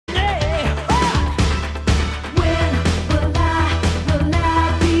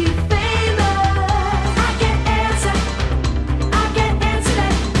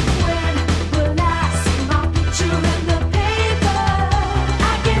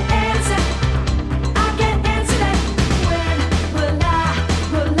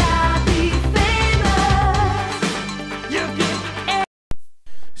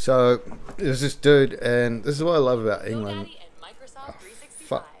So there's this dude, and this is what I love about England. Oh,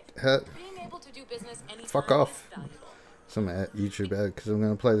 fuck off. Some YouTube ad, because I'm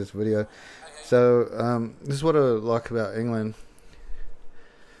going to play this video. So this is what I like about England.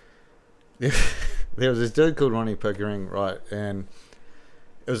 There was this dude called Ronnie Pickering, right, and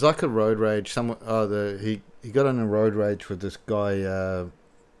it was like a road rage. He got in a road rage with this guy,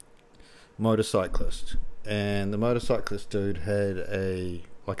 motorcyclist, and the motorcyclist dude had a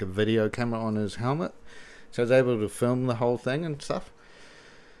video camera on his helmet, so I was able to film the whole thing and stuff.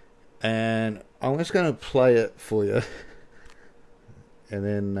 And I'm just going to play it for you, and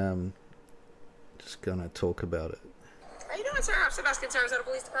then just going to talk about it. How you doing, sir? I'm Sebastian Sarasota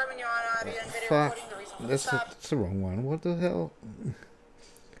Police Department. You're on audio and video Fuck. recording. The reason That's the wrong one. What the hell?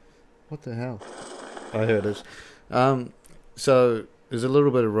 What the hell? Oh, here it is. So there's a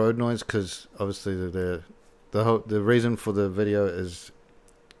little bit of road noise because obviously the reason for the video is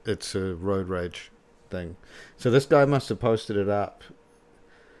it's a road rage thing. So this guy must have posted it up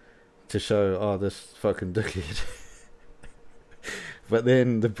to show, oh, this fucking dickhead. But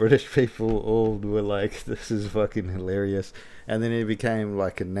then the British people all were like, this is fucking hilarious. And then it became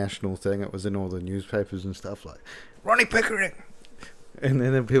like a national thing. It was in all the newspapers and stuff, like, Ronnie Pickering. And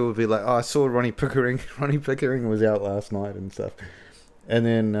then people would be like, oh, I saw Ronnie Pickering. Ronnie Pickering was out last night and stuff. And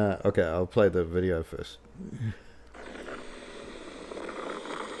then, okay, I'll play the video first.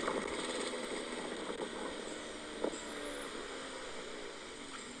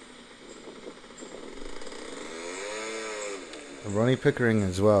 Ronnie Pickering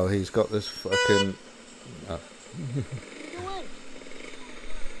as well. He's got this fucking.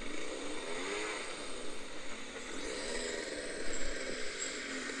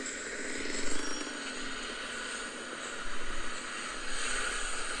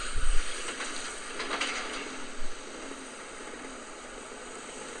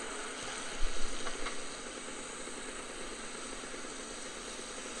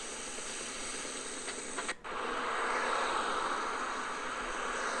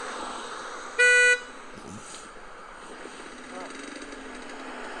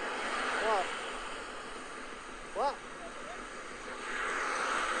 What?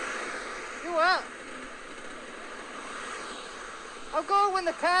 You what? I'll go when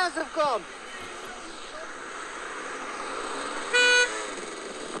the cars have gone.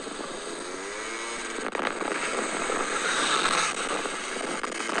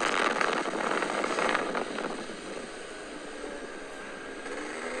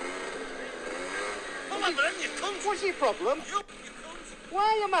 What's your problem?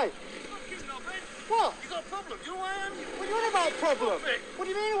 Why am I? What? You got a problem? You know who I am? What do you mean about problem? What do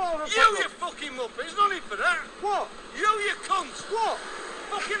you mean about a problem? You fucking muppet. There's no need for that. What? You cunt. What?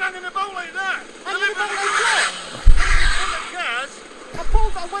 Fucking hanging about like that. Hanging about like that? In the cars.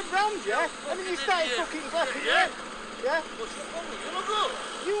 I went round, yeah? And then you started fucking blocking, yeah? Yeah? What's the problem? You look good.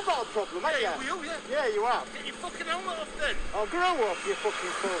 You got a problem, haven't you? You, yeah. Yeah, you have. Get your fucking helmet off then. Oh, grow up, you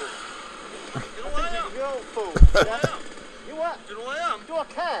fucking fool. You know who I am? You're a fool. You know who I am? You what? Do you know who I am? Do I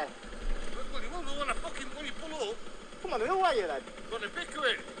care? Well, you won't know when you pull up. Come on, who are you then? Ronnie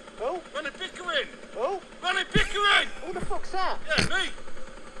Pickering. Who? Ronnie Pickering. Who? Ronnie Pickering. Who the fuck's that? Yeah, me.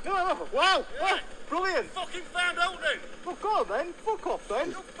 No, wow, Yeah. oh, brilliant. Fucking found out then. Fuck on then, fuck off then.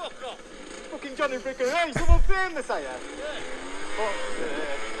 You fuck off. Fucking Johnny Pickering, hey, someone famous, are you? Yeah.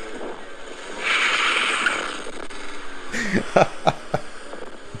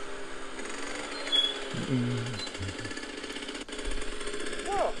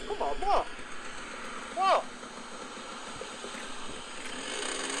 What? Come on, what? What?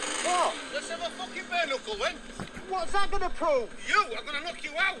 What? Let's have a fucking bare knuckle then. What's that gonna prove? You, I'm gonna knock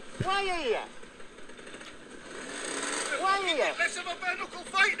you out. Why are you? Why are you? Let's have a bare knuckle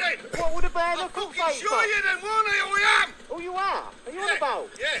fight then. What would a bare I'll knuckle fucking fight show for? you then, won't I? Who I am. Who you are? Are you on about?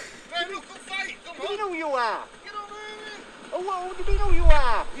 Yeah, bare knuckle fight. Come What do you on. know who you are? Get over here. Oh, what do you mean who you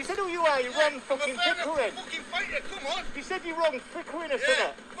are? You said who you are, you wrong I'm a fucking bare knuckle Pickering. fucking fighter. Come on. You said you wrong Pickering or Yeah.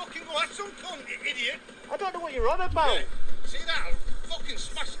 something. Fucking go at some cunt, you idiot. I don't know what you're on about. Yeah. See that? I'll fucking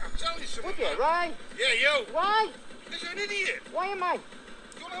smash. I'm telling you something. Would you, man. right? Yeah, you. Why? Because you're an idiot. Why am I?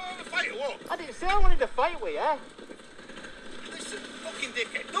 You want to have a fight or what? I didn't say I wanted to fight with you. Listen, fucking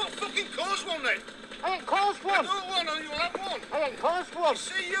dickhead. Don't fucking cause one then. I ain't caused I one. don't want to, you'll have one. I ain't caused one.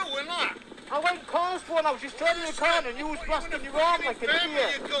 See you and that. I ain't caused one. I was just turning the corner and you was blasting your arm like an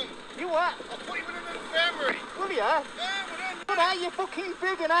idiot. You cunt. You what? I'll put you in an infirmary. Will you? Yeah, well then. What are you fucking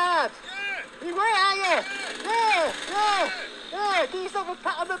big and hard? Yeah. You where are you? Yeah, yeah, yeah. Give yourself a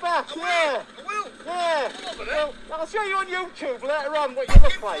pat on the back. I will. Yeah, I will. yeah. Pull over there. Well, I'll show you on YouTube later on what you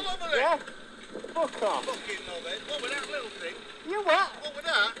look Fucking like. pull over there. Yeah? Fuck off. Fucking knobhead. What with that little thing? You what? What with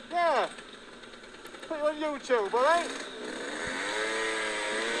that? Yeah. Put it on YouTube, alright?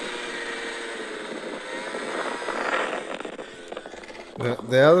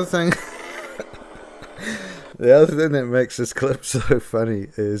 The other thing, the other thing that makes this clip so funny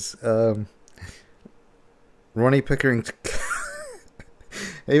is Ronnie Pickering's.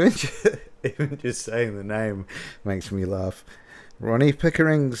 even just saying the name makes me laugh. Ronnie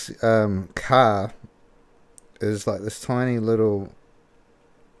Pickering's car is like this tiny little.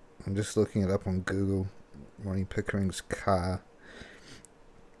 I'm just looking it up on Google. Ronnie Pickering's car.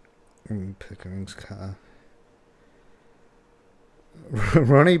 Ronnie Pickering's car.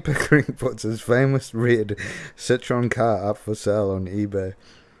 Ronnie Pickering puts his famous red Citroen car up for sale on eBay.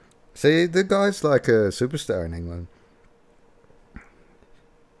 See, the guy's like a superstar in England.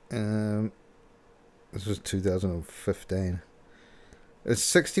 This was 2015. It's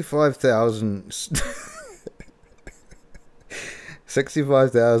 65,000.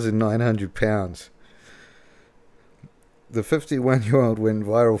 65,900 pounds. The 51-year-old went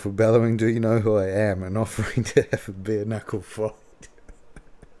viral for bellowing, "Do you know who I am?" and offering to have a bare knuckle fight.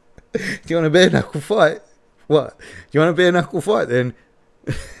 Do you want a bare knuckle fight? What? Do you want a bare knuckle fight then?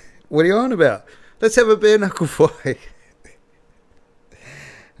 What are you on about? Let's have a bare knuckle fight.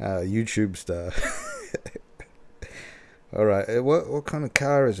 YouTube star. Alright, what kind of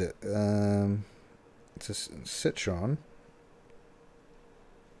car is it? It's a Citroen.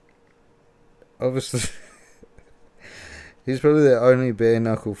 Obviously, he's probably the only bare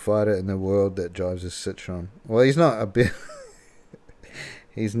knuckle fighter in the world that drives a Citroen. Well, he's not a bare.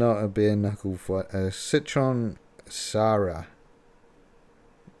 He's not a bare knuckle fighter. Citroen Xara.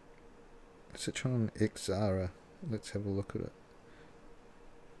 Citroen Xara. Let's have a look at it.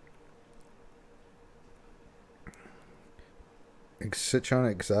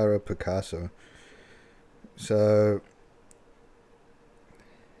 Citroen Xara Picasso. So,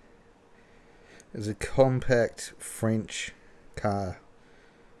 it's a compact French car.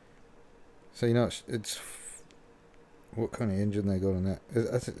 So you know it's what kind of engine they got on that?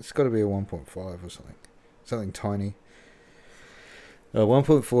 It's got to be a 1.5 or something tiny.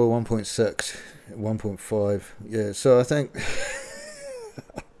 1.4, 1.6, 1.5. Yeah. So I think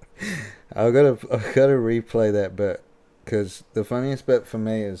I gotta replay that bit. Because the funniest bit for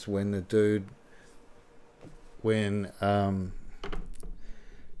me is when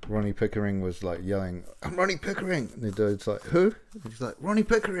Ronnie Pickering was like yelling, "I'm Ronnie Pickering!" And the dude's like, "Who?" And he's like, "Ronnie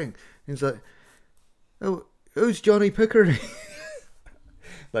Pickering." And he's like, "Oh, who's Johnny Pickering?"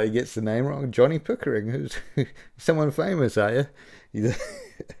 Like he gets the name wrong. Johnny Pickering. Who's someone famous? Are you?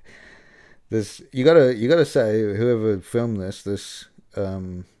 This you gotta say whoever filmed this.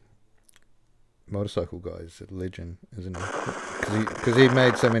 Motorcycle guy is a legend, isn't he? Because he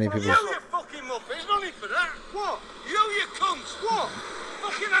made so many people. You fucking muppet, money for that. What? You cunts. What?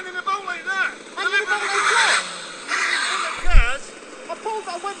 Fucking hanging about like that. Hanging about like what? In the cars.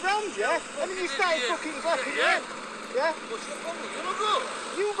 I went round, yeah? And then you started fucking blocking Yeah. in. Yeah? What's the problem? You wanna go?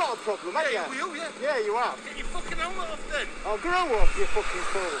 You got a problem, haven't you? You, yeah. Yeah, you have. Get your fucking helmet off then. Oh, grow up, you fucking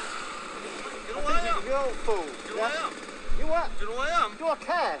fool. You know who I am? You're a fool. You know who I am? You what? Do you know who I am? Do I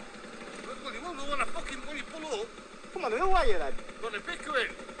care? Well, you won't know when you pull up. Come on, who are you then? Ronnie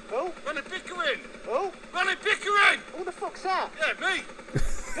Pickering. Who? Ronnie Pickering. Who? Ronnie Pickering. Who the fuck's that? Yeah, me.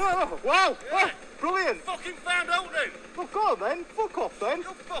 Oh, wow. Yeah. Oh, brilliant. Fucking found out then. Fuck on then. Fuck off then.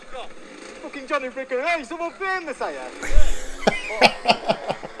 You fuck off. Fucking Johnny Pickering. Hey, someone famous, are you?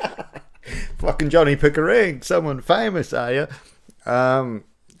 Fucking Johnny Pickering, someone famous, are you?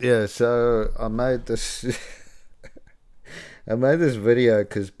 Yeah. So I made this. I made this video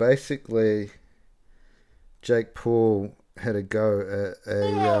because basically Jake Paul had a go at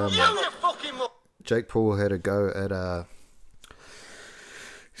Jake Paul had a go at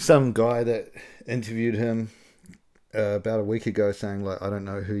some guy that interviewed him about a week ago, saying like, "I don't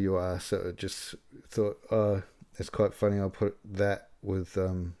know who you are." So I just thought, oh, it's quite funny. I'll put that with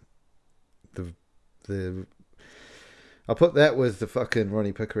I'll put that with the fucking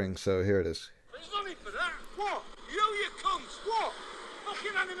Ronnie Pickering. So here it is. There's money for that. What? You cunts. What?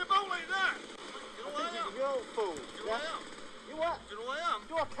 Fucking hanging about like that. You know who I am? You're a fool. You know who I am? You what? Do you know who I am?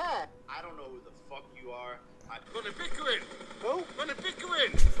 Do I care? I don't know who the fuck you are. Ronnie Pickering. Who? Ronnie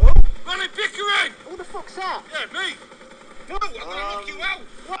Pickering. Who? Ronnie Pickering. Who the fuck's that? Yeah, me. No, I'm gonna knock you out.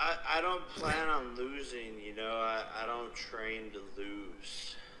 I don't plan on losing, you know. I don't train to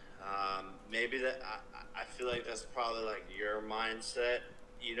lose. Maybe that I feel like that's probably like your mindset.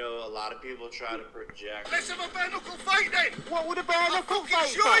 You know, a lot of people try to project. Let's have a bare knuckle fight then. What would a bare I'll knuckle fucking fight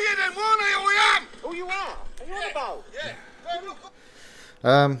show you then, won't I? Who I am? Who you are? Are you on about? Yeah. Bare knuckle.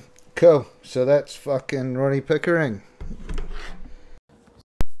 Cool. So that's fucking Roddy Pickering.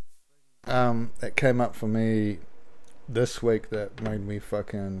 It came up for me this week that made me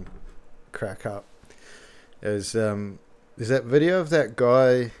fucking crack up. Is that video of that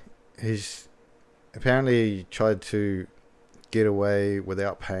guy? He's apparently tried to get away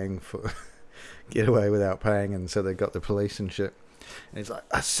without paying, and so they got the police and shit. And he's like,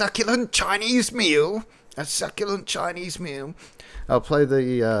 a succulent Chinese meal. I'll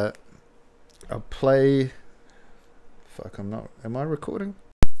play. Fuck, I'm not. Am I recording?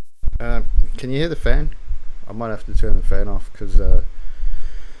 Can you hear the fan? I might have to turn the fan off because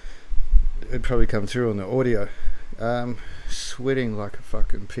it'd probably come through on the audio. Sweating like a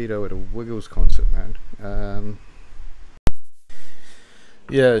fucking pedo at a Wiggles concert, man.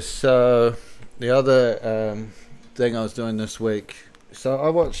 Yeah, so the other thing I was doing this week, so I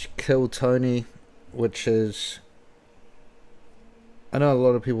watched Kill Tony, which is, I know a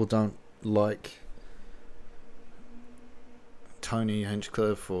lot of people don't like Tony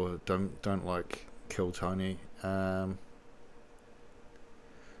Hinchcliffe or don't like Kill Tony.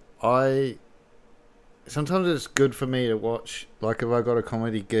 Sometimes it's good for me to watch, like if I got a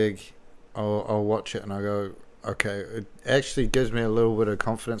comedy gig, I'll watch it and I go, okay, it actually gives me a little bit of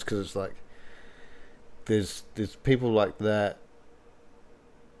confidence because it's like there's people like that,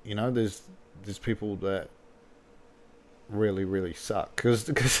 you know, there's people that really suck, because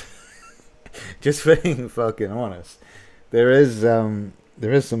just being fucking honest, there is some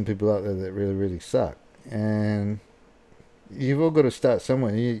people out there that really suck, and you've all got to start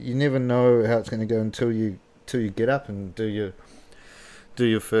somewhere. You never know how it's going to go until you get up and do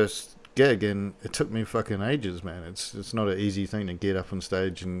your first gig, and it took me fucking ages, man. It's not an easy thing to get up on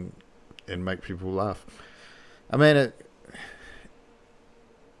stage and make people laugh. I mean,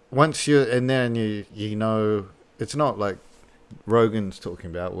 once you're in there and you know, it's not like Rogan's talking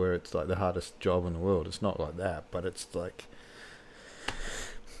about where it's like the hardest job in the world. It's not like that, but it's like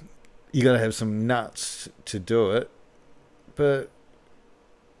you got to have some nuts to do it. But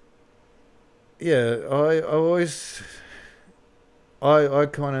yeah, I've always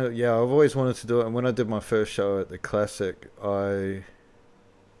wanted to do it. And when I did my first show at the Classic, I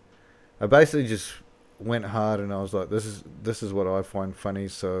basically just went hard, and I was like, this is what I find funny.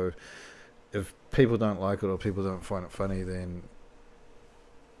 So if people don't like it or people don't find it funny, then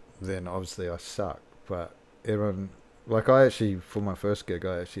obviously I suck. But everyone, like, for my first gig,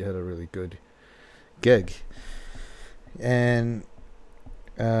 I actually had a really good gig. And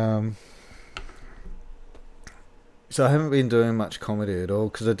so I haven't been doing much comedy at all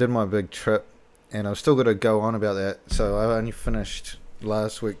because I did my big trip, and I've still got to go on about that. So I only finished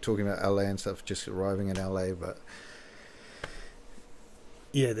last week talking about LA and stuff, just arriving in LA. But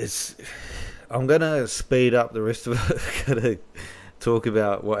yeah, I'm gonna speed up the rest of it. Gonna talk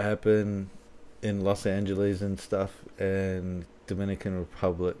about what happened in Los Angeles and stuff, and Dominican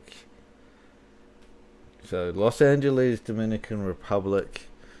Republic. So Los Angeles, Dominican Republic,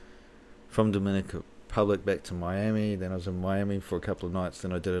 from Dominican Republic back to Miami. Then I was in Miami for a couple of nights.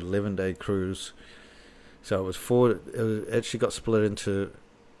 Then I did an 11-day cruise. So it was actually got split into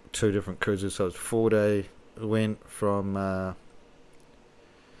 2 different cruises. So it was 4-day. Went from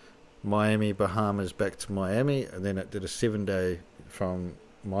Miami, Bahamas back to Miami, and then it did a 7-day from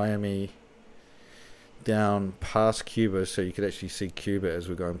Miami down past Cuba, so you could actually see Cuba as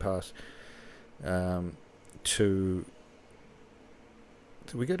we're going past. Did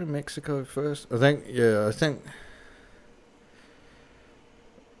we go to Mexico first? I think.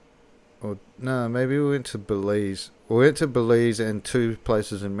 Or no, maybe we went to Belize. We went to Belize and 2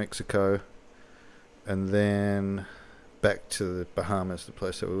 places in Mexico, and then back to the Bahamas, the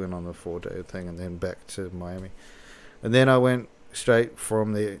place that we went on the 4-day thing, and then back to Miami. And then I went straight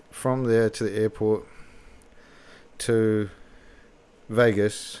from there to the airport to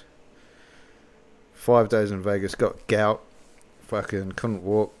Vegas. 5 days in Vegas, got gout, fucking couldn't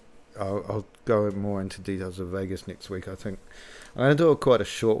walk. I'll go more into details of Vegas next week, I think. I'm going to do quite a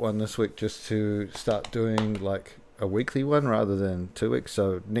short one this week just to start doing like a weekly one rather than 2 weeks.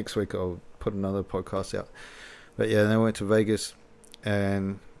 So next week I'll put another podcast out. But yeah, then I went to Vegas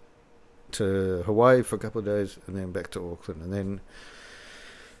and to Hawaii for a couple of days, and then back to Auckland, and then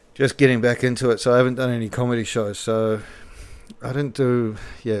just getting back into it. So I haven't done any comedy shows, so I didn't do,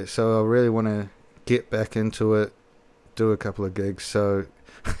 so I really want to get back into it, do a couple of gigs. So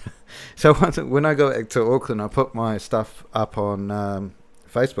when I go back to Auckland, I put my stuff up on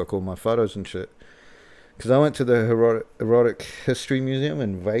Facebook, all my photos and shit, because I went to the Erotic History Museum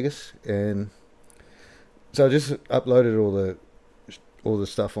in Vegas, and so I just uploaded all the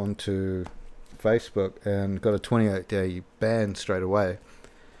stuff onto Facebook and got a 28-day ban straight away.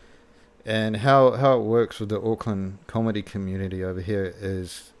 And how it works with the Auckland comedy community over here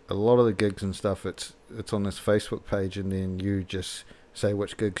is a lot of the gigs and stuff. It's on this Facebook page, and then you just say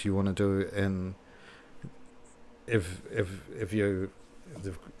which gigs you want to do, and if you're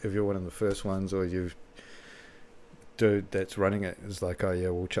one of the first ones, or you dude that's running it is like, oh yeah,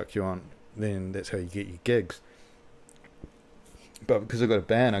 we'll chuck you on, then that's how you get your gigs. But because I've got a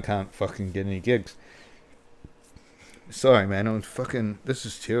band, I can't fucking get any gigs. Sorry, man. This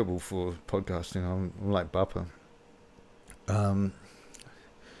is terrible for podcasting. I'm like Bappa.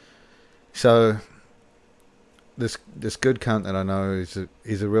 So this good cunt that I know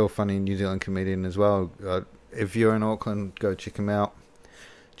he's a real funny New Zealand comedian as well. If you're in Auckland, go check him out.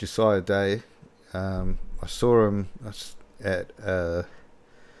 Josiah Day. I saw him at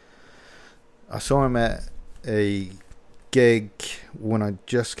a gig when I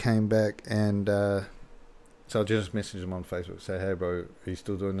just came back, and so I just messaged him on Facebook, say, hey bro, are you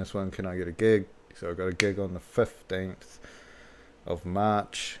still doing this one? Can I get a gig? So I got a gig on the 15th of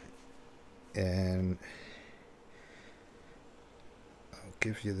March, and I'll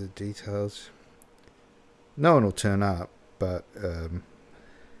give you the details. No one will turn up, but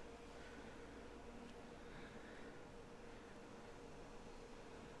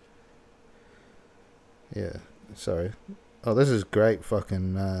yeah, sorry. Oh, this is great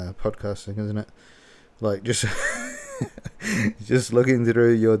fucking podcasting, isn't it? Like, just just looking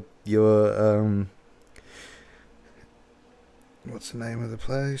through your what's the name of the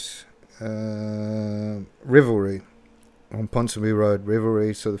place? Revelry on Ponsonby Road,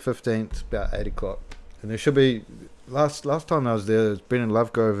 Revelry. So the 15th, about 8 o'clock, and there should be last time I was there was Brendan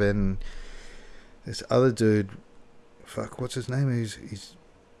Lovegrove and this other dude. Fuck, what's his name? He's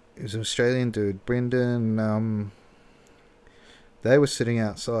an Australian dude, Brendan. They were sitting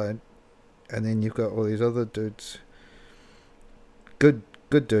outside. And then you've got all these other dudes, good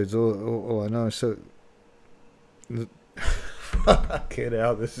dudes. All I know. So, fucking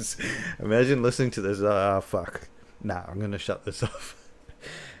hell, this is. Imagine listening to this. Fuck. Nah, I'm gonna shut this off.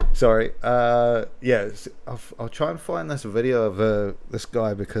 Sorry. Yeah, I'll try and find this video of this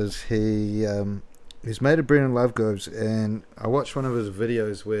guy, because he's made a Brendan Lovegroves, and I watched one of his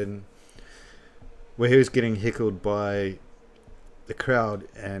videos where he was getting heckled by the crowd,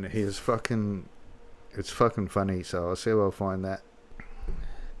 and it's fucking funny. So I'll see if I'll find that.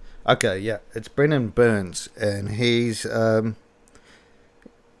 Okay, yeah, it's Brendan Burns, and he's a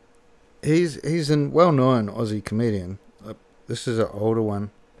well-known Aussie comedian. This is an older one,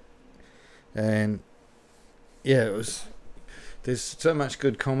 and yeah, there's so much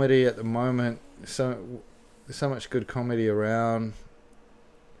good comedy at the moment. There's so much good comedy around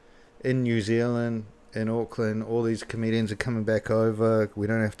in New Zealand. In Auckland, all these comedians are coming back over. We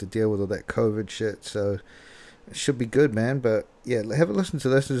don't have to deal with all that COVID shit, so it should be good, man. But yeah, have a listen to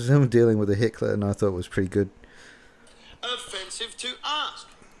this. This is him dealing with a heckler, and I thought it was pretty good. Offensive to ask.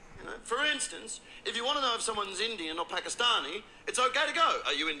 You know, for instance, if you want to know if someone's Indian or Pakistani, it's okay to go,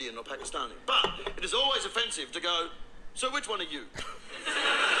 are you Indian or Pakistani? But it is always offensive to go, so which one are you?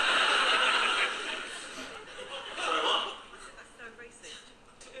 So what? So racist.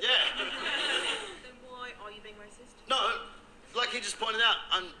 Yeah. Then why are you being racist? No, like he just pointed out,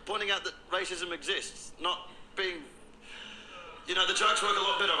 I'm pointing out that racism exists, not being... You know, the jokes work a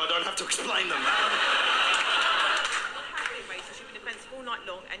lot better if I don't have to explain them. You have been racist, you've been offensive all night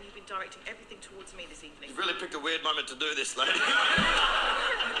long, and you've been directing everything towards me this evening. You've really picked a weird moment to do this, lady.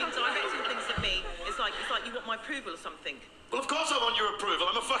 You've been directing things at me. It's like you want my approval or something. Well, of course I want your approval.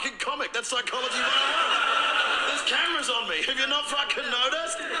 I'm a fucking comic. That's psychology 101. There's cameras on me. Have you not fucking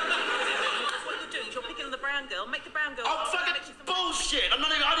noticed? That's what you're doing. You're picking on the brown girl. Make the brown girl. Oh, fucking bullshit. I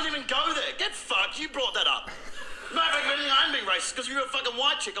didn't even go there. Get fucked. You brought that up. No, I'm being racist because you're a fucking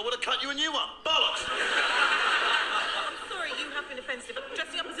white chick. I would have cut you a new one. Bollocks. I'm sorry, you have been offensive, but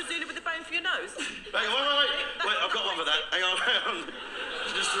dressing up as a Zulu with a bone for your nose. Hang on, wait, I've got one for that. Hang on.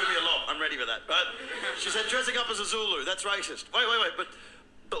 She just threw me a lob. I'm ready for that. But she said dressing up as a Zulu. That's racist. Wait.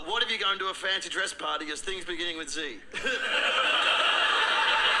 But what if you go into a fancy dress party as things beginning with Z?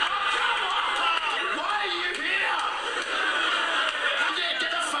 Why are you here?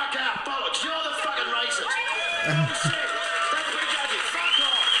 Get the fuck out, bollocks. You're the fucking racist. Shit. That's been judging. Fuck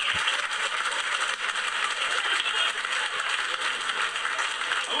off.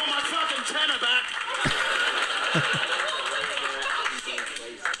 I want my fucking tenner back.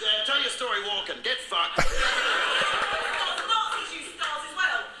 Yeah, tell your story walking. Get fucked. Nazis use stars as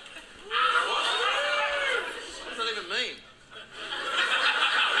well. What does that even mean?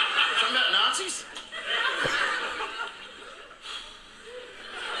 Something about Nazis?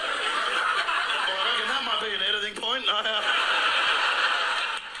 Well, I reckon that might be an editing point.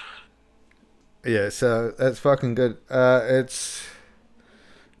 Yeah, so that's fucking good. It's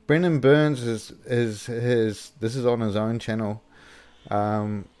Brendan Burns is his. This is on his own channel, What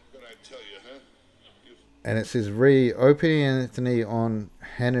I tell you, huh? and it says Opie Anthony on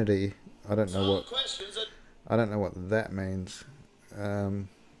Hannity. I don't know what. Questions that I don't know what that means.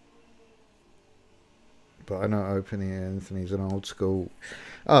 But I know Opie and Anthony's an old school.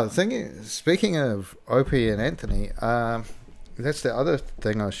 Oh, speaking of Opie and Anthony, that's the other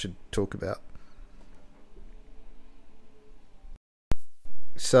thing I should talk about.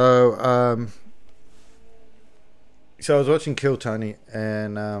 So, I was watching Kill Tony,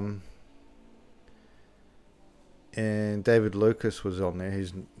 and David Lucas was on there.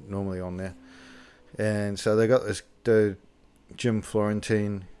 He's normally on there, and so they got this dude, Jim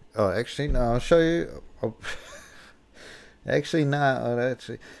Florentine. Oh, actually, no, I'll show you.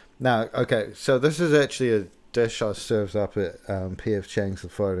 No. Okay, so this is actually a dish I serves up at PF Chang's The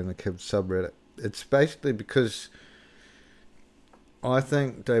Florida in the Kids subreddit. It's basically because I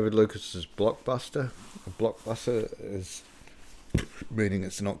think David Lucas is Blockbuster. A blockbuster is meaning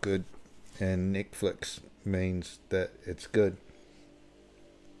it's not good, and Netflix means that it's good.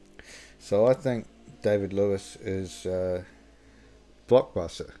 So I think David Lewis is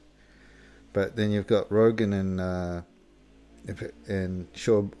Blockbuster. But then you've got Rogan and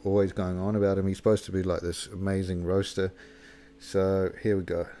Shaw always going on about him. He's supposed to be like this amazing roaster. So here we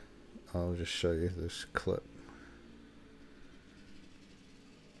go. I'll just show you this clip.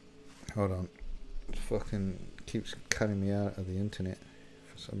 Hold on. It fucking keeps cutting me out of the internet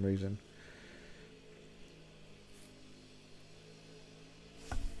for some reason.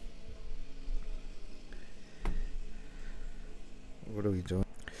 What are we doing?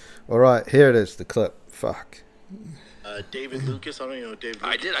 Alright, here it is, the clip. Fuck. David Lucas, I don't even know David Lucas.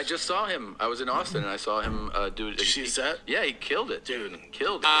 I did. I just saw him. I was in Austin and I saw him do it. Did you see that? Yeah, he killed it. Dude.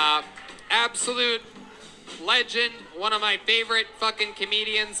 Killed it. Absolute legend. One of my favorite fucking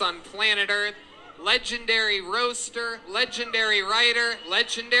comedians on planet Earth. Legendary roaster, legendary writer,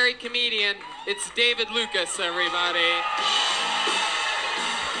 legendary comedian. It's David Lucas, everybody.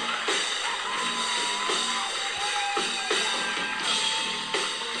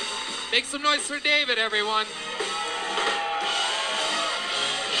 Make some noise for David, everyone.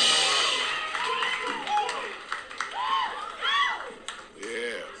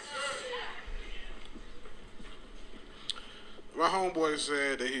 Yeah. My homeboy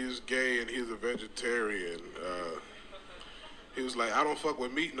said that he's gay and he's a vegetarian. He was like, I don't fuck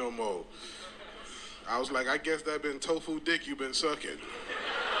with meat no more. I was like, I guess that been tofu dick you been sucking.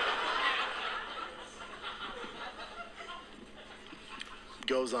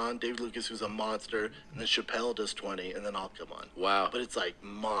 Goes on, David Lucas, who's a monster, and then Chappelle does 20, and then I'll come on. Wow. But it's like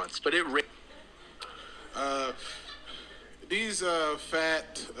monster. But it. These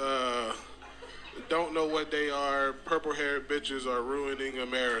fat, don't know what they are, purple-haired bitches are ruining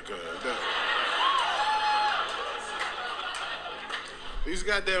America. These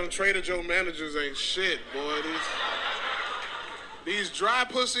goddamn Trader Joe managers ain't shit, boy. These dry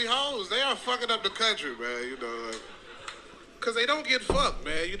pussy hoes, they are fucking up the country, man, you know. Like, cause they don't get fucked,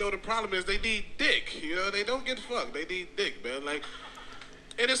 man. You know, the problem is they need dick. You know, they don't get fucked. They need dick, man. Like,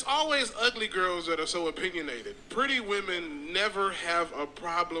 and it's always ugly girls that are so opinionated. Pretty women never have a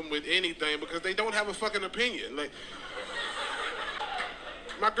problem with anything because they don't have a fucking opinion. Like,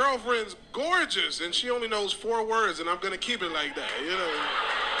 my girlfriend's gorgeous and she only knows 4 words and I'm gonna keep it like that, you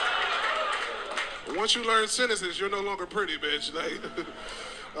know. Once you learn sentences, you're no longer pretty, bitch. Like,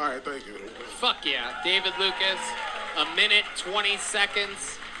 all right, thank you. Fuck yeah, David Lucas. 1 minute, 20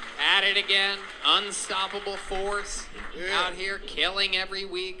 seconds. At it again. Unstoppable force. Yeah. Out here killing every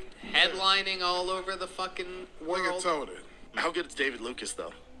week. Headlining all over the fucking Look at world. Tony. How good is David Lucas,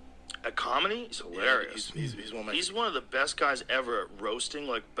 though? At comedy, he's hilarious. Yeah, he's one of my... He's one of the best guys ever at roasting,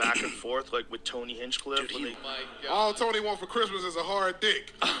 like back and forth, like with Tony Hinchcliffe. Dude, when they- My All God. Tony wants for Christmas is a hard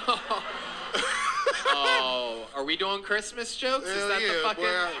dick. Oh, are we doing Christmas jokes? Is Hell that yeah, the fucking...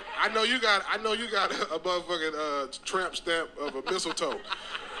 boy. I know you got a motherfucking tramp stamp of a mistletoe.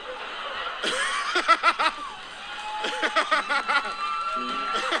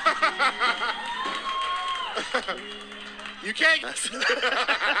 You can't.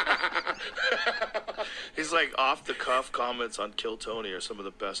 He's like off the cuff comments on Kill Tony are some of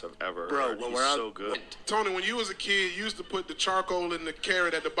the best I've ever Bro, heard. when He's we're out- so good. Tony, when you was a kid, you used to put the charcoal in the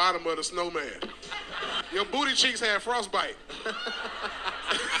carrot at the bottom of the snowman. Your booty cheeks had frostbite.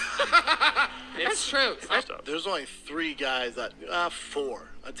 It's true. There's only 3 guys that... 4.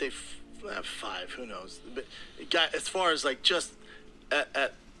 I'd say 5. Who knows? But as far as like just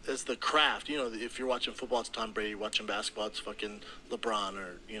as the craft, you know, if you're watching football, it's Tom Brady. Watching basketball, it's fucking LeBron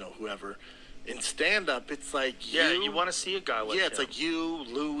or, you know, whoever. In stand-up, it's like Yeah, you want to see a guy like yeah, it's him. like you,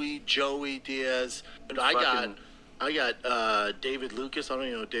 Louis, Joey Diaz, and I got David Lucas. I don't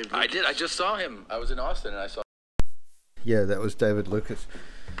even know David. Lucas. I did. I just saw him. I was in Austin and I saw. Yeah, that was David Lucas,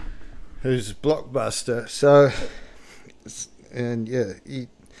 who's Blockbuster. So, and yeah,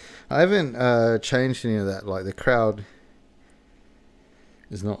 I haven't changed any of that. Like, the crowd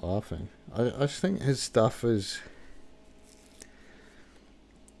is not laughing. I just think his stuff is.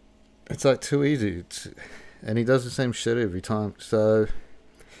 It's like too easy, and he does the same shit every time. So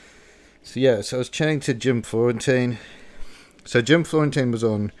yeah. So I was chatting to Jim Florentine. So Jim Florentine was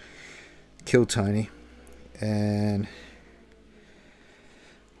on Kill Tony, and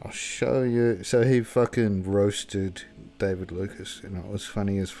I'll show you. So he fucking roasted David Lucas, and it was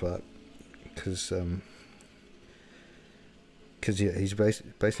funny as fuck, because yeah, he's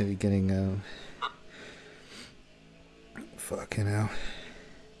basically getting fucking hell.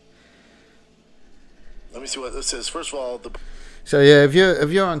 Let me see what this says. First of all, So yeah, if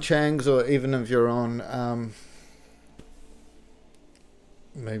you're on Chang's, or even if you're on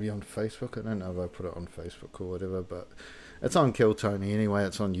maybe on Facebook, I don't know if I put it on Facebook or whatever, but it's on Kill Tony anyway.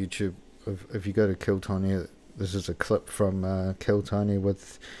 It's on YouTube. If you go to Kill Tony, this is a clip from Kill Tony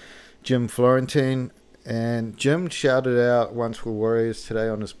with Jim Florentine, and Jim shouted out Once Were Warriors today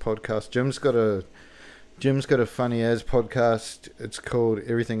on his podcast. Jim's got a funny as podcast. It's called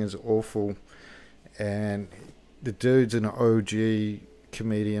Everything Is Awful. And the dude's an OG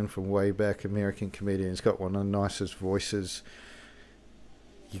comedian from way back, American comedian. He's got one of the nicest voices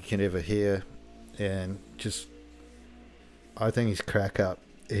you can ever hear, and just, I think he's crack up.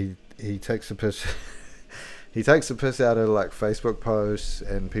 He takes the piss. He takes the piss out of like Facebook posts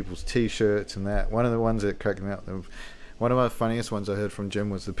and people's T-shirts and that. One of the ones that cracked me up, one of my funniest ones I heard from Jim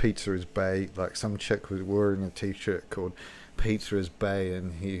was the Pizza is Bay. Like, some chick was wearing a T-shirt called Pizza is Bay,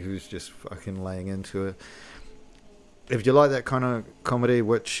 and he was just fucking laying into it. If you like that kind of comedy,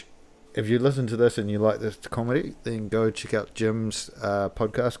 which, if you listen to this and you like this comedy, then go check out Jim's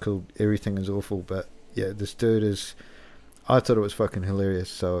podcast called Everything Is Awful. But yeah, this dude is, I thought it was fucking hilarious.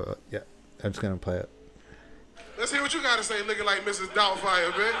 So yeah, I'm just gonna play it. Let's hear what you gotta say, looking like Mrs.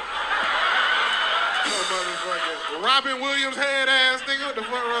 Doubtfire, bitch. Oh, motherfucker. Robin Williams head ass nigga in the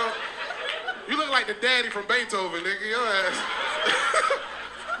front row. You look like the daddy from Beethoven, nigga. Your ass.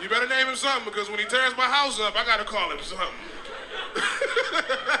 You better name him something, because when he tears my house up, I gotta call him something.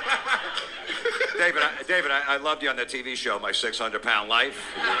 David, I loved you on the TV show, My 600-Pound Life.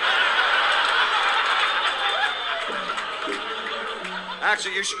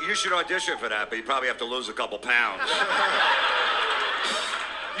 Actually, you should audition for that, but you probably have to lose a couple pounds.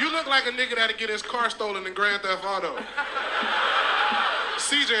 You look like a nigga that'd get his car stolen in Grand Theft Auto.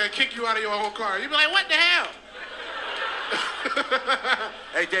 CJ would kick you out of your own car. You'd be like, what the hell?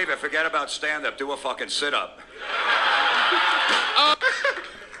 Hey, David, forget about stand-up. Do a fucking sit-up.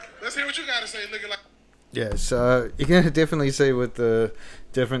 Let's hear what you gotta say, nigga. Like. Yeah, so you can definitely see with the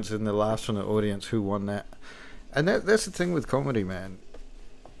difference in the laughs from the audience who won that. And that's the thing with comedy, man.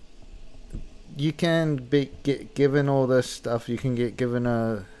 You can get given all this stuff. You can get given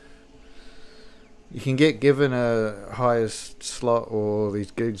a highest slot or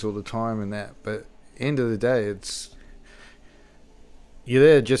these gigs all the time and that. But end of the day, you're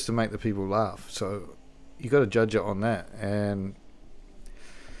there just to make the people laugh. So you got to judge it on that. And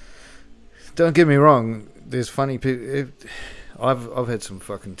don't get me wrong, there's funny people. I've had some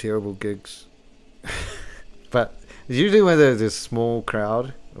fucking terrible gigs, but it's usually when there's this small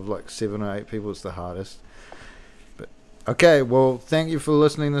crowd of like 7 or 8 people, it's the hardest. But okay, well, thank you for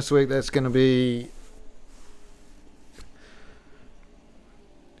listening this week. That's going to be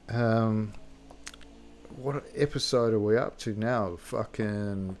what episode are we up to now?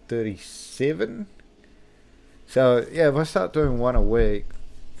 Fucking 37. So yeah, if I start doing one a week,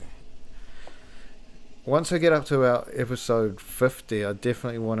 once I get up to about episode 50, I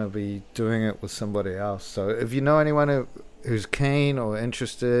definitely want to be doing it with somebody else. So if you know anyone who's keen or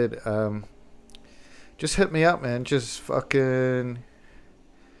interested, just hit me up, man. Just fucking,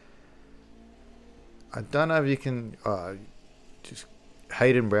 I don't know if you can, just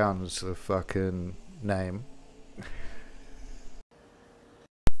Hayden Brown was the fucking name.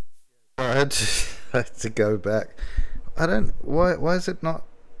 I had to go back. Why is it not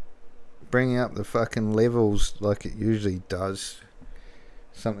bringing up the fucking levels like it usually does?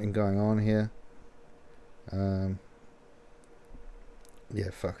 Something going on here. Yeah,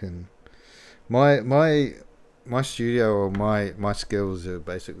 fucking my studio or my skills are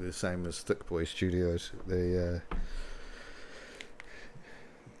basically the same as Thick Boy Studios.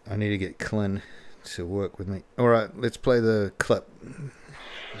 I need to get Clint to work with me. Alright, let's play the clip.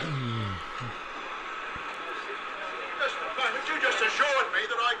 You just assured me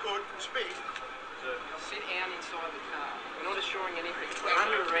that I could speak. Sit down inside the car. We're not assuring anything. We're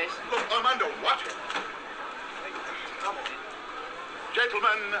under arrest. Look, I'm under what?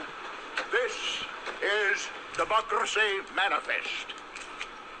 Gentlemen, this is Democracy Manifest.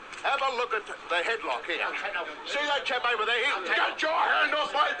 Have a look at the headlock here. See that chap over there? Get your hand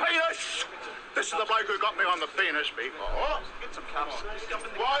off my penis! This is the bloke who got me on the penis before. Get some cups.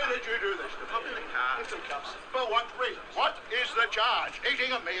 Why did you do this to me? In the car. Get some cups. For what reason? What is the charge?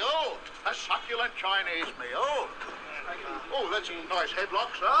 Eating a meal? A succulent Chinese meal? Oh, that's a nice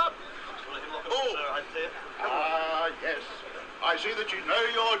headlock, sir. Oh, yes. I see that you know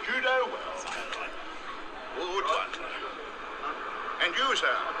your judo well. Good one. And you,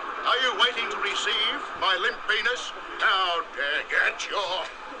 sir, are you waiting to receive my limp penis? Now, get your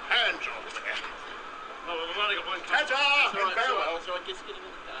hands off there. Ta-ta! And farewell.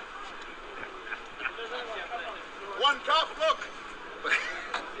 One cuff, look.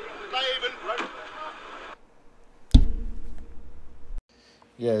 They even broke.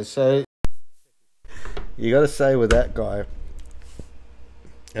 Yeah, so you got to say with that guy,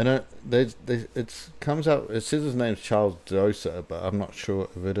 and it comes up. It says his name's Charles Dosa, but I'm not sure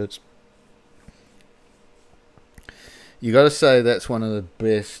if it is. You got to say that's one of the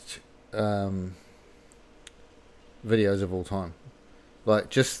best videos of all time. Like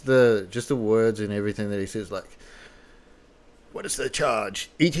just the words and everything that he says. Like, what is the charge?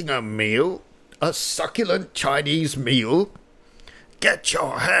 Eating a meal, a succulent Chinese meal. Get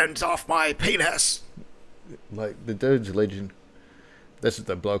your hands off my penis. Like, the dude's legend. This is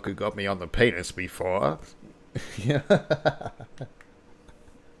the bloke who got me on the penis before. Yeah.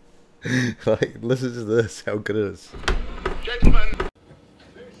 Like, listen to this, how good it is. Gentlemen,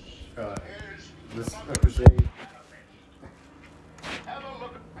 This episode. have a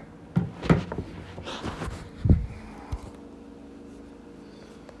look.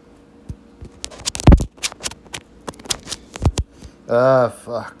 Ah,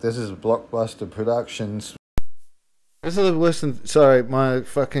 fuck. This is Blockbuster Productions. This is listen. Sorry, my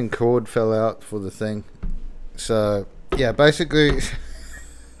fucking cord fell out for the thing. So, yeah, basically,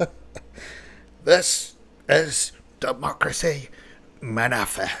 this is Democracy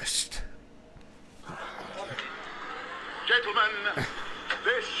Manifest. Gentlemen,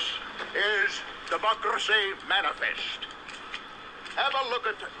 this is Democracy Manifest. Have a look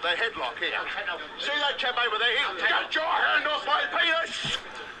at the headlock here. See that chap over there? Get your hand off my penis!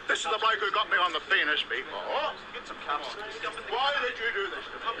 This is the bloke who got me on the penis before. Get some cups. Why did you do this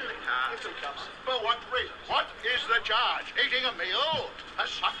to me? In the car. Get some cups. For what reason? What is the charge? Eating a meal? A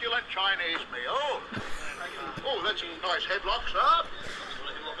succulent Chinese meal? Oh, that's a nice headlock, sir.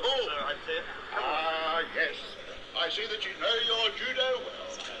 Oh, yes. I see that you know your judo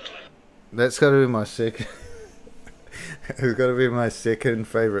well. That's got to be my second. It's got to be my second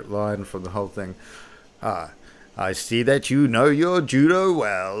favorite line from the whole thing. I see that you know your judo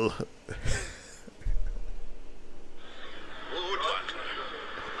well. Good one.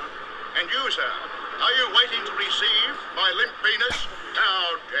 And you, sir, are you waiting to receive my limp penis?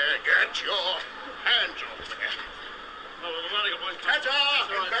 Now, get your hands off there. Ta-ta!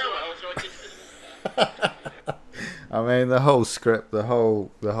 And farewell. I mean, the whole script, the whole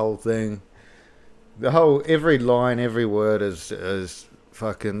thing, every line, every word is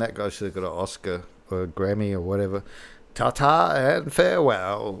fucking. That guy should have got an Oscar or a Grammy or whatever. Ta-ta and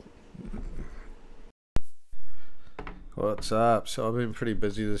farewell. What's up? So I've been pretty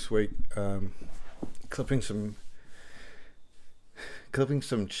busy this week, clipping some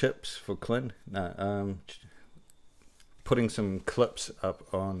chips for Clint. No, putting some clips up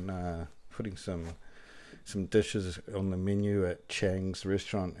on putting some dishes on the menu at Chang's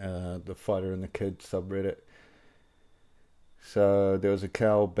restaurant, the Fighter and the Kid subreddit. So there was a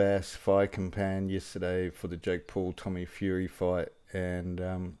Cal Bass fight campaign yesterday for the Jake Paul Tommy Fury fight, and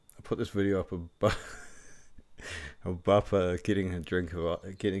I put this video up of Bupper getting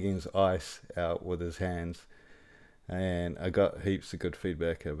his ice out with his hands, and I got heaps of good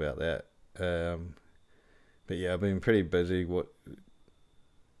feedback about that. But yeah, I've been pretty busy.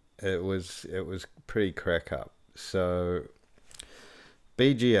 It was pretty crack up. So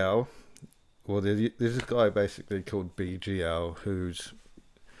BGL, well, there's this guy basically called BGL whose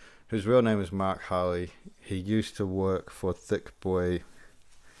real name is Mark Harley. He used to work for Thick Boy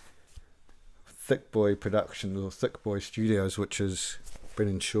Productions or Thick Boy Studios, which is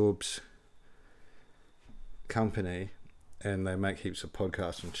Brendan Schaub's company, and they make heaps of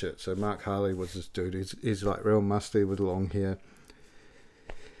podcasts and shit. So Mark Harley was this dude. He's like real musty with long hair.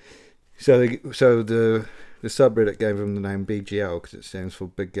 So the the subreddit gave him the name BGL because it stands for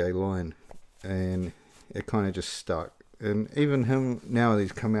Big Gay Lion, and it kind of just stuck. And even him now,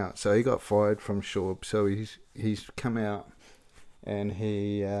 he's come out. So he got fired from Shorb. So he's come out, and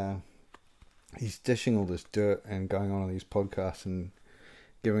he's dishing all this dirt and going on these podcasts and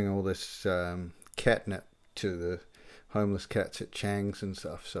giving all this catnip to the homeless cats at Chang's and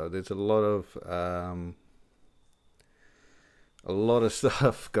stuff. So there's a lot of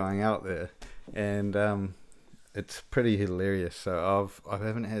stuff going out there, and it's pretty hilarious. So I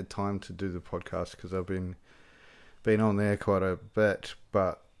haven't had time to do the podcast because I've been on there quite a bit.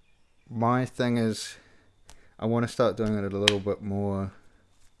 But my thing is, I want to start doing it a little bit more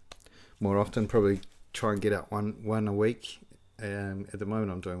often. Probably try and get out one a week. At the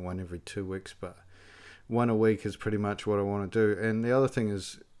moment, I'm doing one every 2 weeks, but one a week is pretty much what I want to do. And the other thing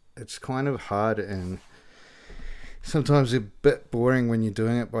is, it's kind of hard and sometimes a bit boring when you're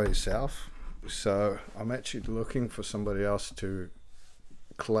doing it by yourself. So I'm actually looking for somebody else to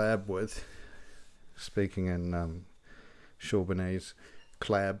collab with, speaking in Shawbanese,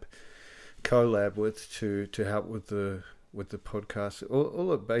 collab with to help with the podcast.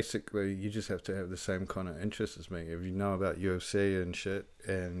 All it basically, you just have to have the same kind of interest as me. If you know about UFC and shit,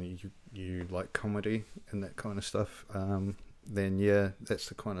 and you like comedy and that kind of stuff, then yeah, that's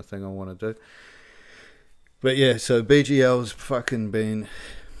the kind of thing I want to do. But yeah, so BGL's fucking been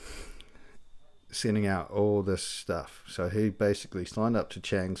sending out all this stuff. So he basically signed up to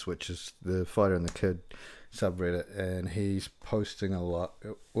Chang's, which is the Fighter and the Kid subreddit, and he's posting a lot.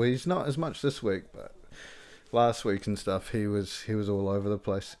 Well, he's not as much this week, but last week and stuff, he was all over the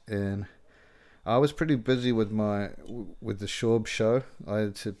place. And I was pretty busy with the Shorb show. I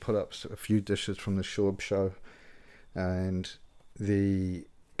had to put up a few dishes from the Shorb show, and the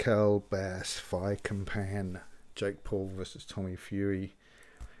Cal Bass fight campaign, Jake Paul versus Tommy Fury.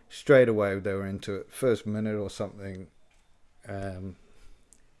 Straight away they were into it. First minute or something,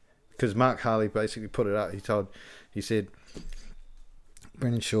 because Mark Harley basically put it out. He said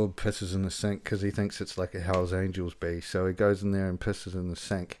Brendan Schaub pisses in the sink because he thinks it's like a Hell's Angels bee. So he goes in there and pisses in the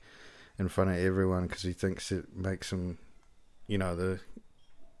sink in front of everyone because he thinks it makes him,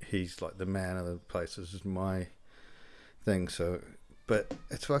 he's like the man of the place. This is my thing. So, but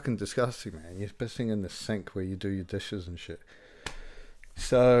it's fucking disgusting, man. You're pissing in the sink where you do your dishes and shit.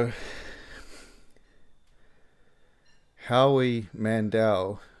 So, Howie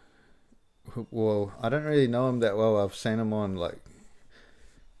Mandel, well, I don't really know him that well. I've seen him on,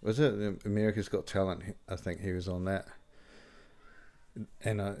 was it America's Got Talent? I think he was on that.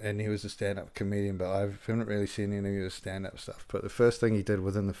 And he was a stand-up comedian, but I haven't really seen any of his stand-up stuff. But the first thing he did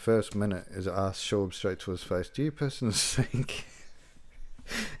within the first minute is ask Schaub straight to his face, "Do you piss in the sink?"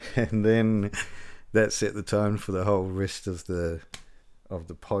 And then that set the tone for the whole rest of the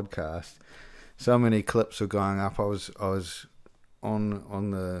podcast. So many clips were going up. I was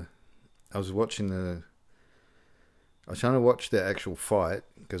trying to watch the actual fight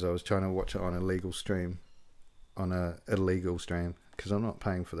because I was trying to watch it on a illegal stream, because I'm not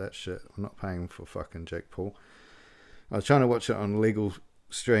paying for that shit. I'm not paying for fucking Jake Paul. I was trying to watch it on a legal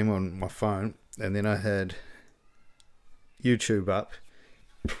stream on my phone, and then I had YouTube up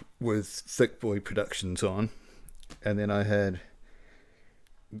with Thick Boy Productions on, and then I had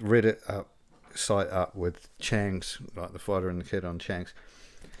Reddit site up with Chang's, like the Fighter and the Kid on Chang's.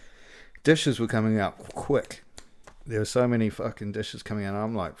 Dishes were coming out quick. There were so many fucking dishes coming out.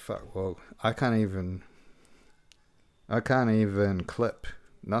 I'm like, fuck, well, I can't even clip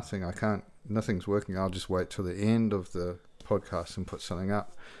nothing. Nothing's working. I'll just wait till the end of the podcast and put something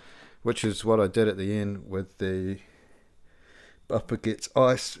up, which is what I did at the end with the Bupper Gets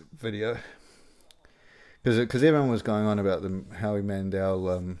Ice video. Because everyone was going on about the Howie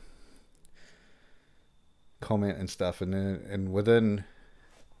Mandel comment and stuff, and within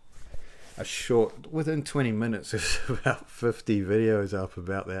 20 minutes there's about 50 videos up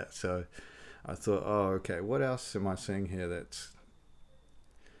about that. So I thought, oh, okay, what else am I seeing here that's...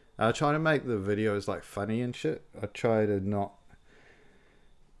 I try to make the videos like funny and shit. I try to not...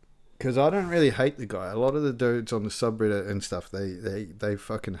 Because I don't really hate the guy. A lot of the dudes on the subreddit and stuff, they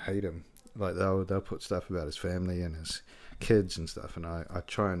fucking hate him. Like they'll put stuff about his family and his kids and stuff, and I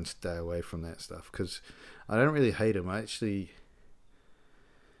try and stay away from that stuff because I don't really hate him. I actually,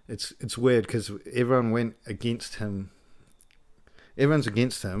 it's weird because everyone went against him. Everyone's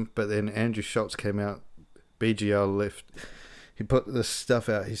against him, but then Andrew Schultz came out. BGL left. He put this stuff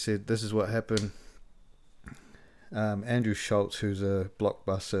out. He said, "This is what happened." Andrew Schultz, who's a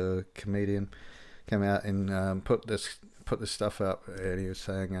blockbuster comedian, came out and put this stuff up, and he was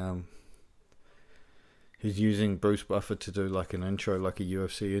saying he's using Bruce Buffer to do like an intro, like a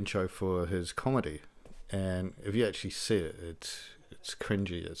UFC intro for his comedy. and if you actually see it, it's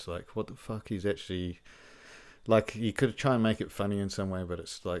cringy. It's like, what the fuck? He's actually, like, you could try and make it funny in some way, but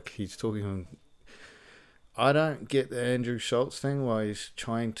it's like he's talking. I don't get the Andrew Schultz thing why he's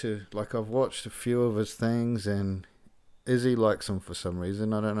trying to, like, I've watched a few of his things, and Izzy likes him for some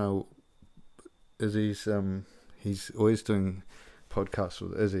reason. I don't know. Izzy's he's always doing podcasts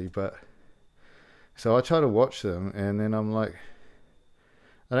with Izzy, but so I try to watch them, and then I'm like,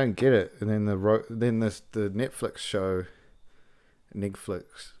 I don't get it. And then the Netflix show, the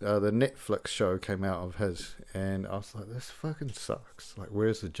Netflix show came out of his, and I was like, this fucking sucks. Like,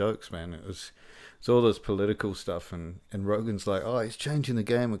 where's the jokes, man? It's all this political stuff, and Rogan's like, oh, he's changing the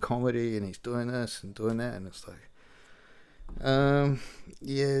game of comedy, and he's doing this and doing that, and it's like,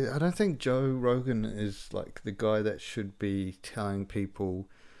 yeah, I don't think Joe Rogan is like the guy that should be telling people,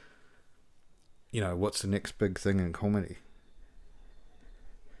 you know, what's the next big thing in comedy.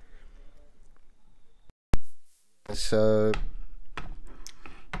 So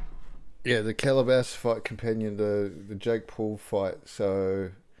yeah, the Calabasas fight companion, the Jake Paul fight,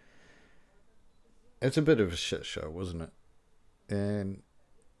 so it's a bit of a shit show, wasn't it? And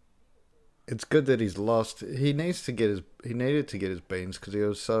it's good that he's lost. He needed to get his beans because he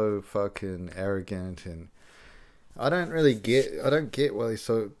was so fucking arrogant, and I don't get why he's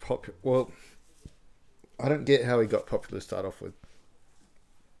so popular. Well, I don't get how he got popular to start off with.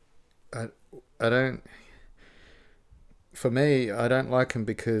 I don't. For me, I don't like him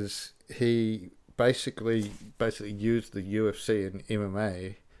because he basically used the UFC and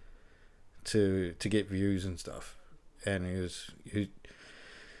MMA to get views and stuff, and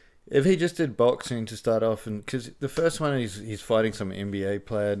if he just did boxing to start off, and because the first one he's fighting some NBA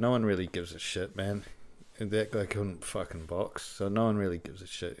player, no one really gives a shit, man. And that guy couldn't fucking box, so no one really gives a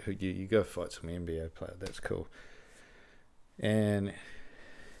shit. You go fight some NBA player, that's cool. But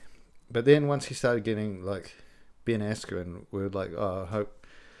then once he started getting like Ben Askren, we're like, oh, I hope.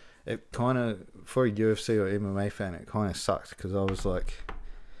 It kind of, for a UFC or MMA fan, it kind of sucked because I was like,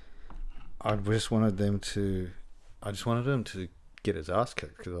 I just wanted him to get his ass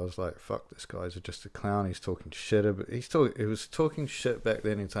kicked because I was like, fuck, this guy's just a clown. He's talking shit. He was talking shit back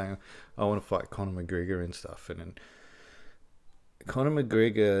then and saying, I want to fight Conor McGregor and stuff. And then Conor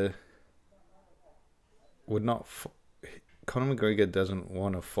McGregor Conor McGregor doesn't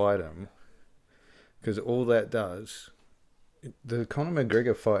want to fight him because all that does, the Conor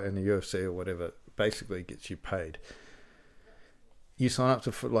McGregor fight in the UFC or whatever basically gets you paid. You sign up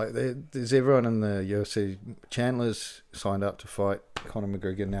to, like, there's everyone in the UFC. Chandler's signed up to fight Conor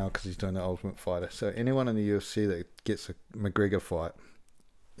McGregor now because he's doing the Ultimate Fighter. So anyone in the UFC that gets a McGregor fight,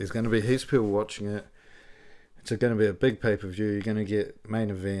 there's going to be heaps of people watching it. It's going to be a big pay-per-view. You're going to get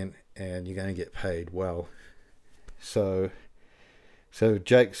main event, and you're going to get paid well. So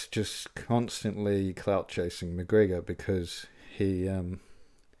Jake's just constantly clout chasing McGregor because he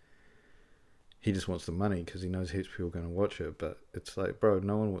just wants the money because he knows heaps of people are going to watch it. But it's like, bro,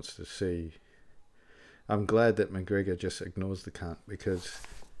 no one wants to see. I'm glad that McGregor just ignores the cunt because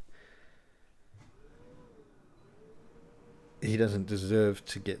he doesn't deserve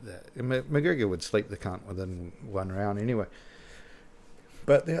to get that. McGregor would sleep the cunt within one round anyway.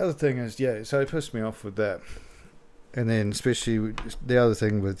 But the other thing is, yeah, so it pissed me off with that. And then especially the other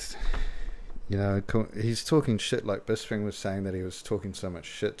thing with, you know, he's talking shit like Bisping was saying that he was talking so much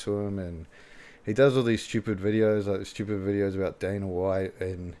shit to him, and he does all these stupid videos, like stupid videos about Dana White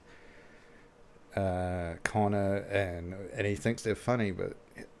and Conor, and he thinks they're funny, but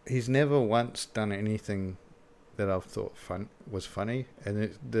he's never once done anything that I've thought was funny.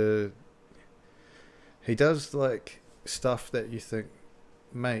 And he does like stuff that you think,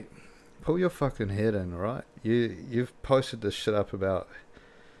 mate, pull your fucking head in, right? You've posted this shit up about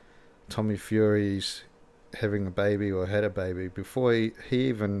Tommy Fury's having a baby or had a baby before he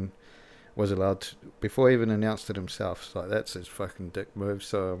even was allowed to, before he even announced it himself. So, like, that's his fucking dick move.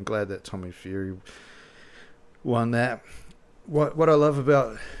 So I'm glad that Tommy Fury won that. What I love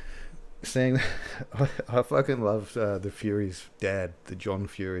about seeing, I fucking love the Fury's dad, the John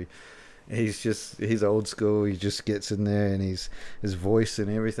Fury. He's old school. He just gets in there, and his voice and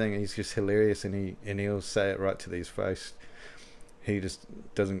everything, he's just hilarious, and he'll say it right to his face. He just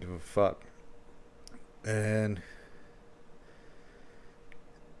doesn't give a fuck. And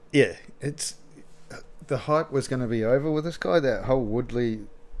yeah, it's the hype was going to be over with this guy. That whole Woodley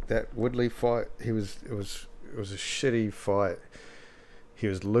fight, it was a shitty fight. He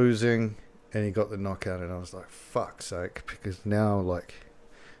was losing, and he got the knockout, and I was like, fuck's sake, because now, like,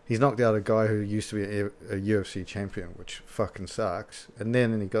 he's knocked out a guy who used to be a UFC champion, which fucking sucks. And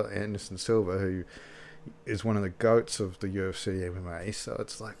then he got Anderson Silva, who is one of the goats of the UFC MMA. So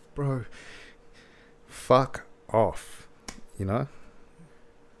it's like, bro, fuck off, you know?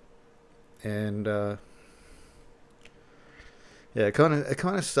 And yeah, it kind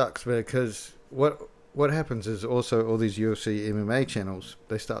of sucks, because what happens is also all these UFC MMA channels,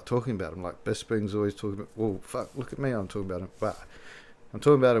 they start talking about him. Like Bisping's always talking about, well, fuck, look at me, I'm talking about him, but I'm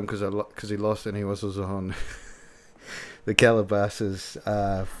talking about him because he lost, and he was also on the Calabasas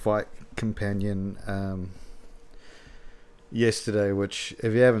fight companion yesterday, which,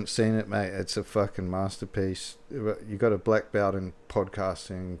 if you haven't seen it, mate, it's a fucking masterpiece. You got a black belt in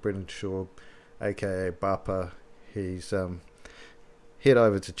podcasting, Brendan Shaw, aka Bappa. He's head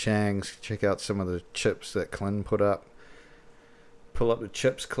over to Chang's, check out some of the chips that Clint put up. Pull up the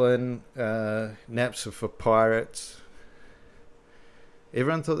chips, Clint. Napster for Pirates.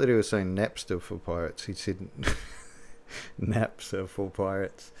 Everyone thought that he was saying Napster for Pirates. He said Napster for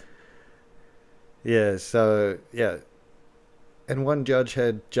Pirates. Yeah, so, yeah. And one judge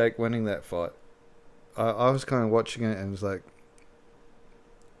had Jake winning that fight. I was kind of watching it and it was like,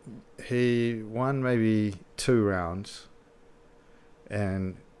 he won maybe 2 rounds.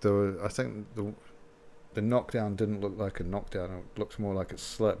 And I think the knockdown didn't look like a knockdown. It looked more like a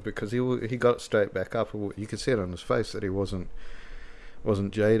slip, because he got straight back up. You could see it on his face that he wasn't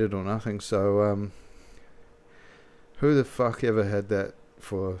jaded or nothing. So who the fuck ever had that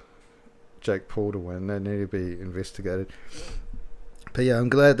for Jake Paul to win? They need to be investigated. But yeah, I'm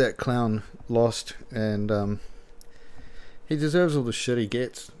glad that clown lost, and he deserves all the shit he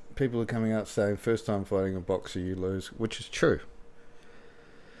gets. People are coming out saying, first time fighting a boxer, you lose, which is true.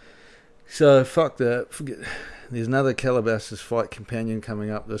 So fuck that. There's another Calabasas fight companion coming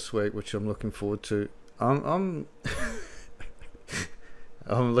up this week, which I'm looking forward to. I'm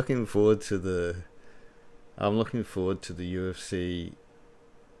looking forward to the UFC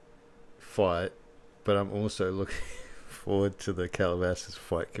fight, but I'm also looking forward to the Calabasas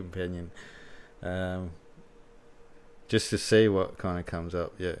fight companion, just to see what kind of comes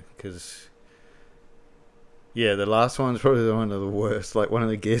up. Yeah, because yeah, the last one's probably one of the worst. Like, one of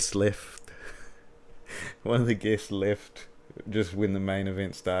the guests left just when the main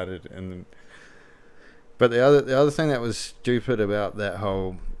event started, but the other thing that was stupid about that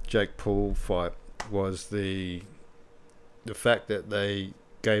whole Jake Paul fight was the fact that they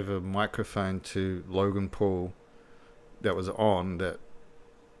gave a microphone to Logan Paul that was on, that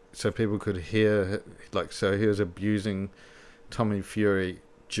so people could hear, like, so he was abusing Tommy Fury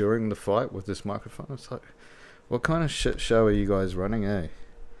during the fight with this microphone. It's like, what kind of shit show are you guys running, eh?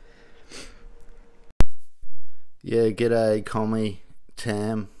 Yeah, g'day, Commie,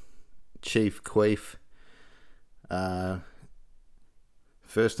 Tam, Chief Queef.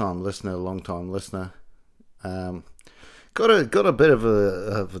 First time listener, long time listener. Got a bit of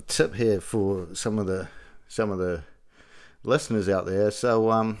a tip here for some of the listeners out there.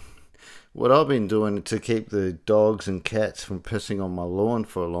 So what I've been doing to keep the dogs and cats from pissing on my lawn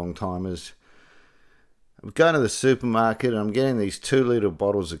for a long time is I'm going to the supermarket and I'm getting these 2-litre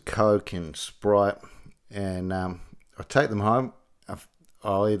bottles of Coke and Sprite, and I take them home.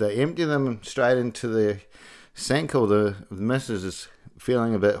 I'll either empty them straight into the sink, or the missus is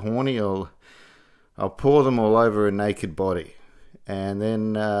feeling a bit horny, or I'll pour them all over a naked body. And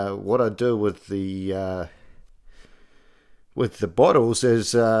then what I do with the bottles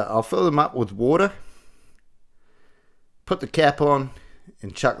is I'll fill them up with water, put the cap on,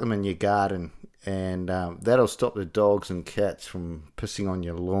 and chuck them in your garden, and that'll stop the dogs and cats from pissing on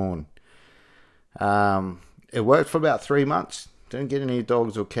your lawn. It worked for about 3 months. Didn't get any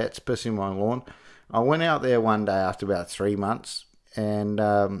dogs or cats pissing on my lawn. I went out there one day after about 3 months, and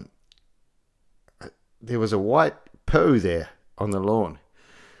there was a white poo there on the lawn.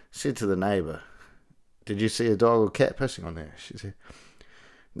 Said to the neighbour, "Did you see a dog or cat pissing on there?" She said,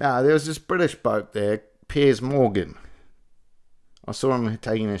 "No, there was this British bloke there, Piers Morgan. I saw him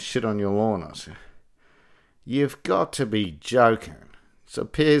taking a shit on your lawn." I said, "You've got to be joking." So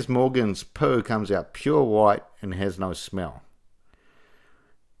Piers Morgan's poo comes out pure white and has no smell.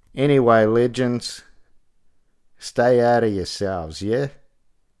 Anyway, legends, stay out of yourselves, yeah?